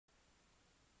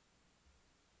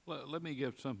Let me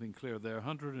get something clear. There are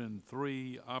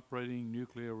 103 operating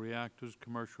nuclear reactors,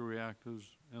 commercial reactors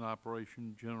in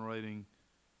operation generating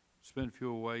spent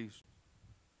fuel waste.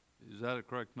 Is that a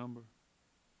correct number?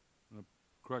 A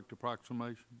correct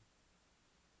approximation?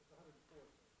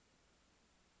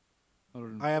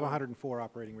 I have 104. 104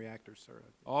 operating reactors, sir.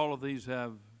 All of these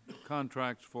have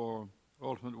contracts for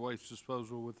ultimate waste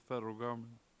disposal with the federal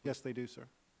government? Yes, they do, sir.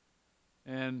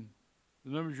 And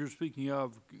the numbers you're speaking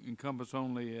of encompass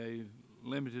only a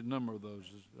limited number of those,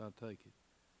 as I take it.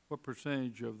 What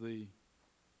percentage of the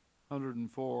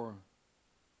 104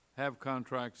 have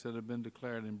contracts that have been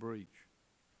declared in breach?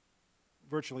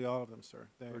 Virtually all of them, sir.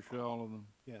 Virtually all of them.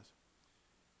 Yes.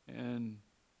 And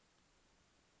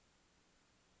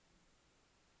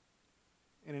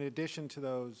in addition to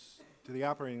those, to the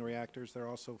operating reactors, there are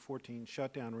also 14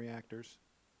 shutdown reactors,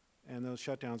 and those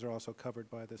shutdowns are also covered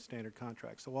by the standard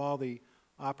contract. So all the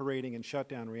operating and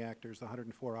shutdown reactors, the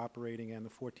 104 operating and the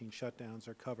 14 shutdowns,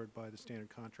 are covered by the standard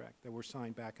contract that were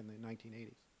signed back in the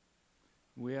 1980s.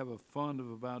 we have a fund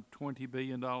of about $20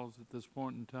 billion at this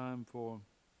point in time for,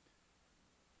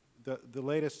 The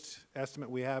latest estimate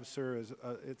we have, sir, is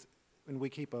and we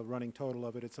keep a running total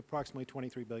of it, it's approximately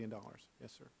 $23 billion.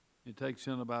 Yes, sir. it takes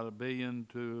in about $1 billion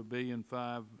to $1.5 billion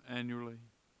annually.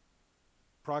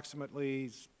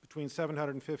 Approximately between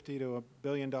 $750 to $1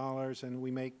 billion, and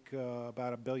we make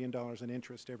about $1 billion in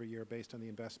interest every year based on the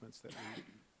investments that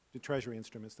the treasury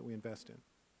instruments that we invest in.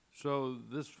 So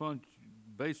this fund,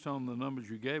 based on the numbers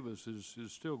you gave us, is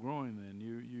still growing then.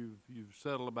 You've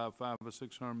settled about $500 or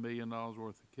 $600 million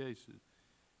worth of cases.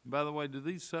 And by the way, do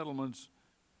these settlements,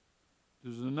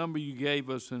 does the number you gave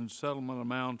us in settlement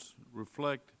amounts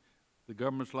reflect the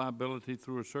government's liability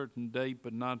through a certain date,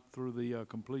 but not through the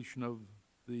completion of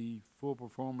the full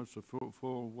performance of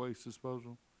full waste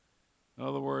disposal? In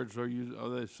other words, are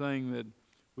they saying that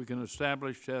we can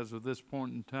establish as of this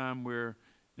point in time we're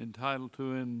entitled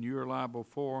to and you're liable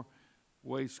for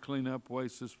waste cleanup,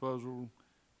 waste disposal,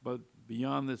 but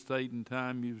beyond this date and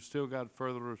time you've still got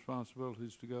further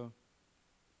responsibilities to go?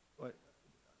 But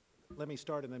let me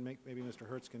start, and then maybe Mr.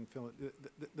 Hertz can fill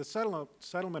it. The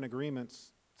settlement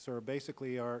agreements, sir,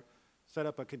 basically are set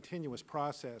up a continuous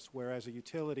process, whereas a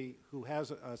utility who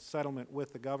has a settlement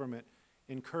with the government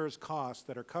incurs costs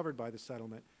that are covered by the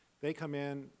settlement. They come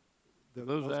in.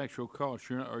 Those actual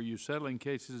costs, are you settling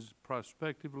cases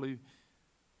prospectively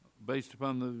based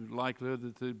upon the likelihood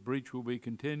that the breach will be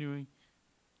continuing,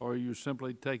 or you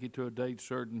simply take it to a date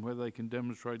certain where they can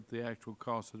demonstrate the actual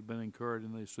costs that have been incurred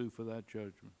and they sue for that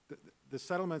judgment? The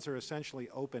settlements are essentially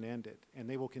open-ended, and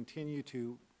they will continue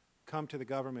to come to the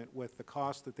government with the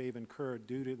costs that they've incurred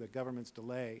due to the government's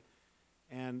delay,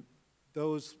 and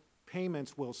those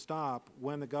payments will stop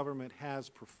when the government has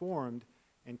performed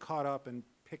and caught up and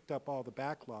picked up all the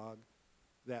backlog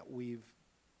that we've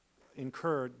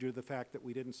incurred due to the fact that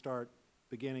we didn't start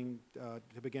to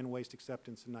begin waste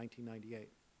acceptance in 1998.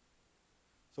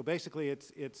 So basically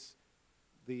it's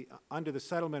under the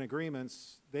settlement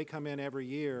agreements, they come in every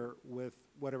year with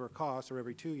whatever costs, or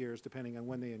every 2 years depending on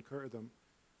when they incur them.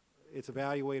 It's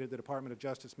evaluated, the Department of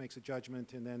Justice makes a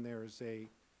judgment, and then there's a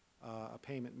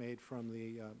payment made from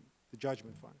the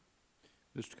judgment fund.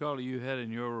 Mr. Carter, you had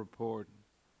in your report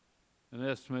an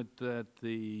estimate that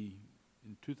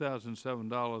in 2007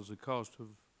 dollars, the cost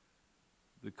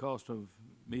of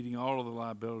meeting all of the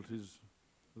liabilities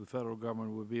of the federal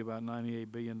government would be about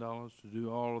 $98 billion to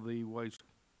do all of the waste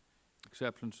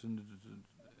acceptance and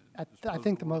I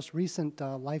think the most recent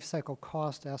life cycle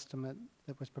cost estimate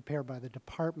that was prepared by the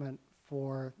department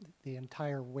for the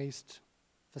entire waste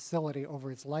facility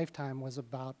over its lifetime was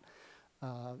about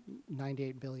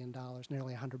 $98 billion,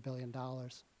 nearly $100 billion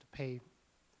to pay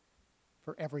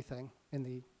for everything in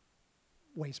the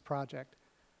waste project.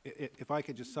 If I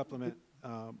could just supplement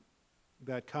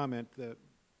that comment,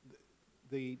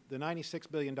 the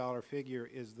 $96 billion figure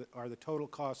are the total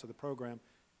costs of the program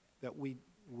that we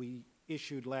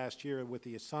issued last year with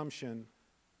the assumption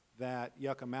that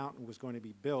Yucca Mountain was going to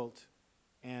be built,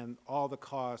 and all the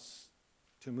costs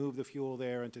to move the fuel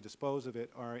there and to dispose of it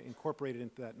are incorporated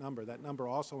into that number. That number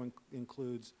also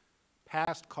includes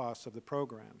past costs of the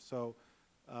program. So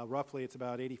roughly it's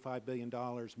about $85 billion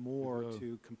more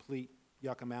to complete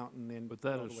Yucca Mountain. But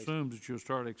that assumes that you'll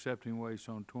start accepting waste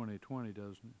on 2020,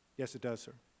 doesn't it? Yes, it does,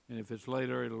 sir. And if it's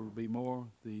later, it'll be more?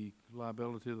 The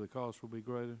liability of the cost will be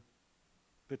greater?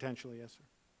 Potentially, yes, sir.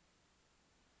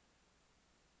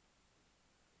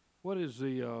 What is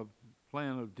the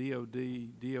plan of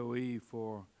DOE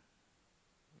for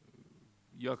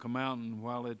Yucca Mountain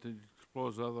while it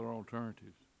explores other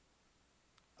alternatives?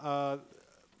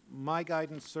 My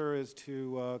guidance, sir, is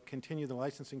to continue the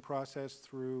licensing process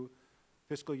through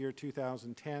fiscal year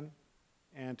 2010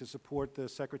 and to support the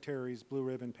Secretary's Blue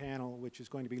Ribbon Panel, which is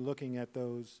going to be looking at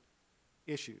those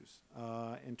issues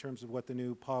in terms of what the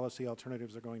new policy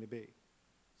alternatives are going to be.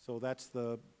 So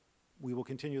we will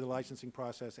continue the licensing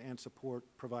process and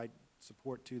provide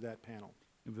support to that panel.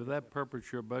 And for that purpose,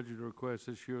 your budget request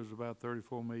this year is about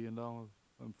 $34 million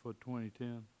for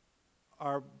 2010?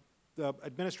 The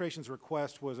administration's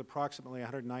request was approximately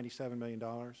 $197 million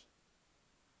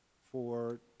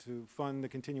to fund the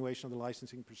continuation of the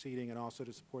licensing proceeding and also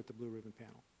to support the Blue Ribbon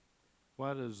Panel.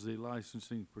 Why does the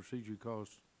licensing procedure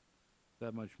cost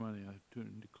that much money,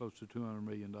 close to $200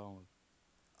 million?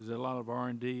 Is there a lot of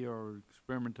R&D or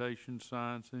experimentation,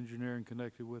 science, engineering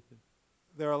connected with it?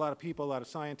 There are a lot of people, a lot of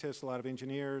scientists, a lot of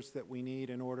engineers that we need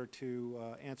in order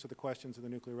to answer the questions of the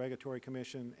Nuclear Regulatory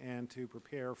Commission and to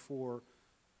prepare for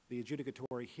the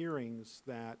adjudicatory hearings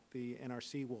that the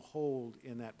NRC will hold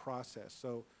in that process.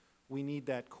 So we need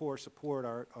that core support,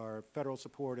 our federal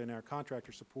support and our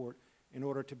contractor support, in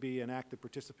order to be an active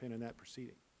participant in that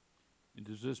proceeding. And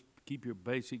does this keep your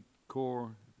basic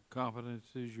core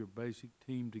competencies, your basic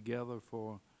team together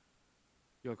for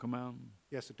Yucca Mountain?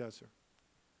 Yes, it does, sir.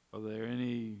 Are there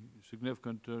any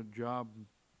significant job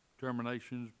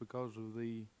terminations because of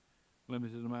the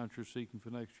limited amount you're seeking for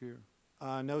next year?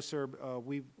 No, sir.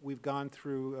 We've gone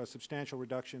through substantial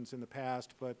reductions in the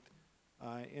past, but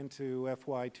into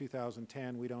FY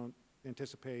 2010, we don't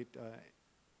anticipate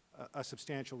a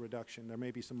substantial reduction. There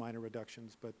may be some minor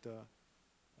reductions, but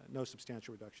no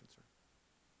substantial reductions, sir.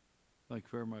 Thank you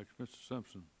very much. Mr.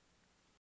 Simpson.